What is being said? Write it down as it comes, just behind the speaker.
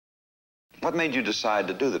What made you decide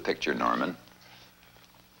to do the picture, Norman?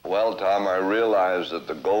 Well, Tom, I realized that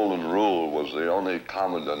the golden rule was the only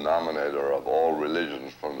common denominator of all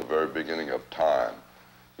religions from the very beginning of time.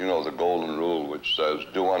 You know, the golden rule which says,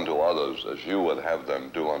 do unto others as you would have them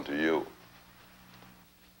do unto you.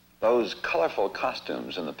 Those colorful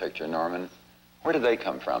costumes in the picture, Norman, where did they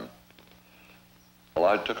come from? Well,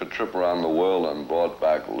 I took a trip around the world and brought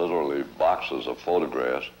back literally boxes of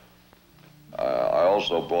photographs. I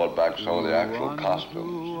also brought back some of the actual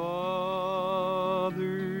costumes.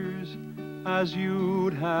 Others as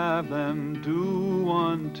you'd have them do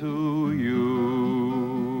unto you.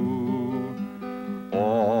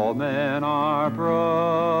 All men are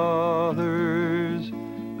brothers,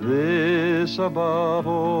 this above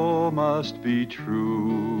all must be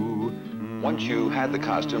true. Once you had the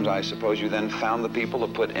costumes, I suppose you then found the people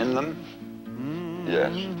to put in them?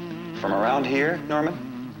 Yes. From around here, Norman?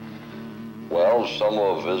 Well, some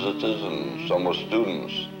were visitors and some were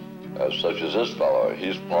students, such as this fellow.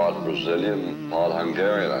 He's part Brazilian, part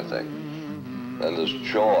Hungarian, I think. Then there's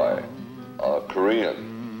Choi,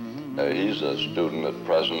 Korean. He's a student at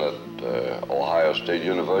present at Ohio State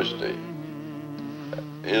University.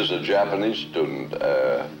 Here's a Japanese student.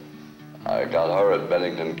 I got her at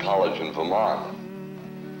Bennington College in Vermont.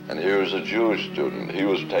 And here's a Jewish student. He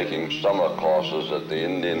was taking summer courses at the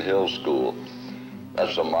Indian Hill School.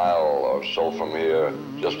 That's a mile or so from here,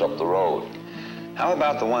 just up the road. How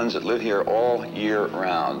about the ones that live here all year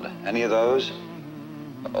round? Any of those?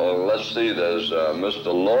 Let's see, there's Mr.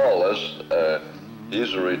 Lawless.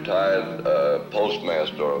 He's a retired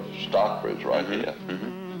postmaster of Stockbridge right here.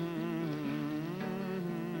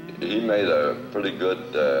 He made a pretty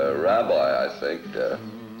good rabbi, I think.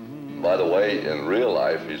 By the way, in real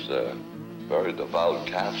life, he's a very devout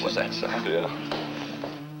Catholic. Is that so? Yeah.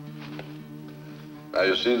 Now,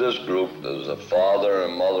 you see this group, there's a father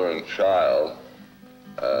and mother and child.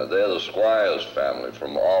 They're the Squires family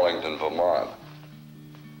from Arlington, Vermont.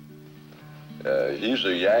 He's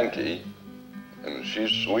a Yankee, and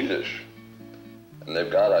she's Swedish. And they've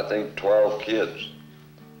got, I think, 12 kids.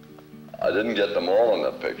 I didn't get them all in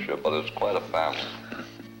the picture, but it's quite a family.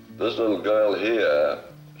 This little girl here,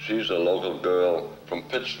 she's a local girl from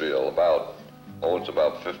Pittsfield, it's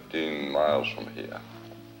about 15 miles from here.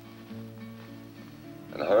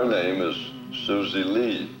 And her name is Susie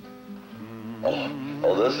Lee.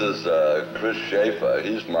 Oh, this is Chris Schaefer.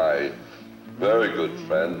 He's my very good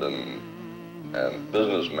friend and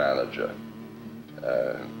business manager.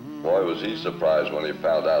 Boy, was he surprised when he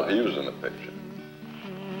found out he was in the picture.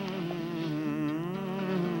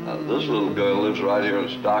 This little girl lives right here in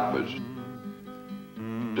Stockbridge,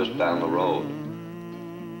 just down the road.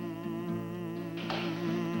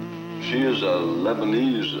 She is a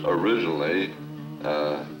Lebanese originally.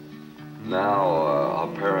 Now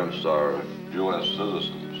her parents are U.S.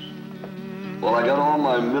 citizens. Well, I got all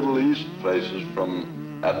my Middle East places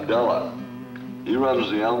from Abdullah. He runs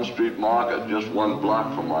the Elm Street Market just one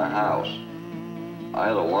block from my house. I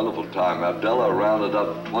had a wonderful time. Abdullah rounded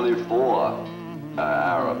up 24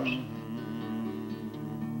 Arabs.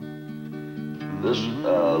 This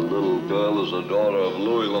little girl is a daughter of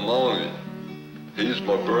Louis Lamoni. He's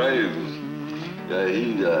my brains. Yeah,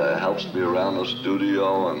 he helps me around the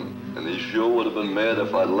studio, and he sure would have been mad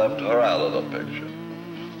if I'd left her out of the picture.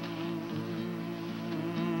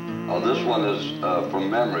 Now, this one is from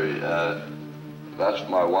memory. That's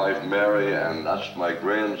my wife, Mary, and that's my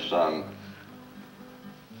grandson.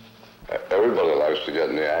 Everybody likes to get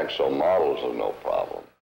in the act, so models are no problem.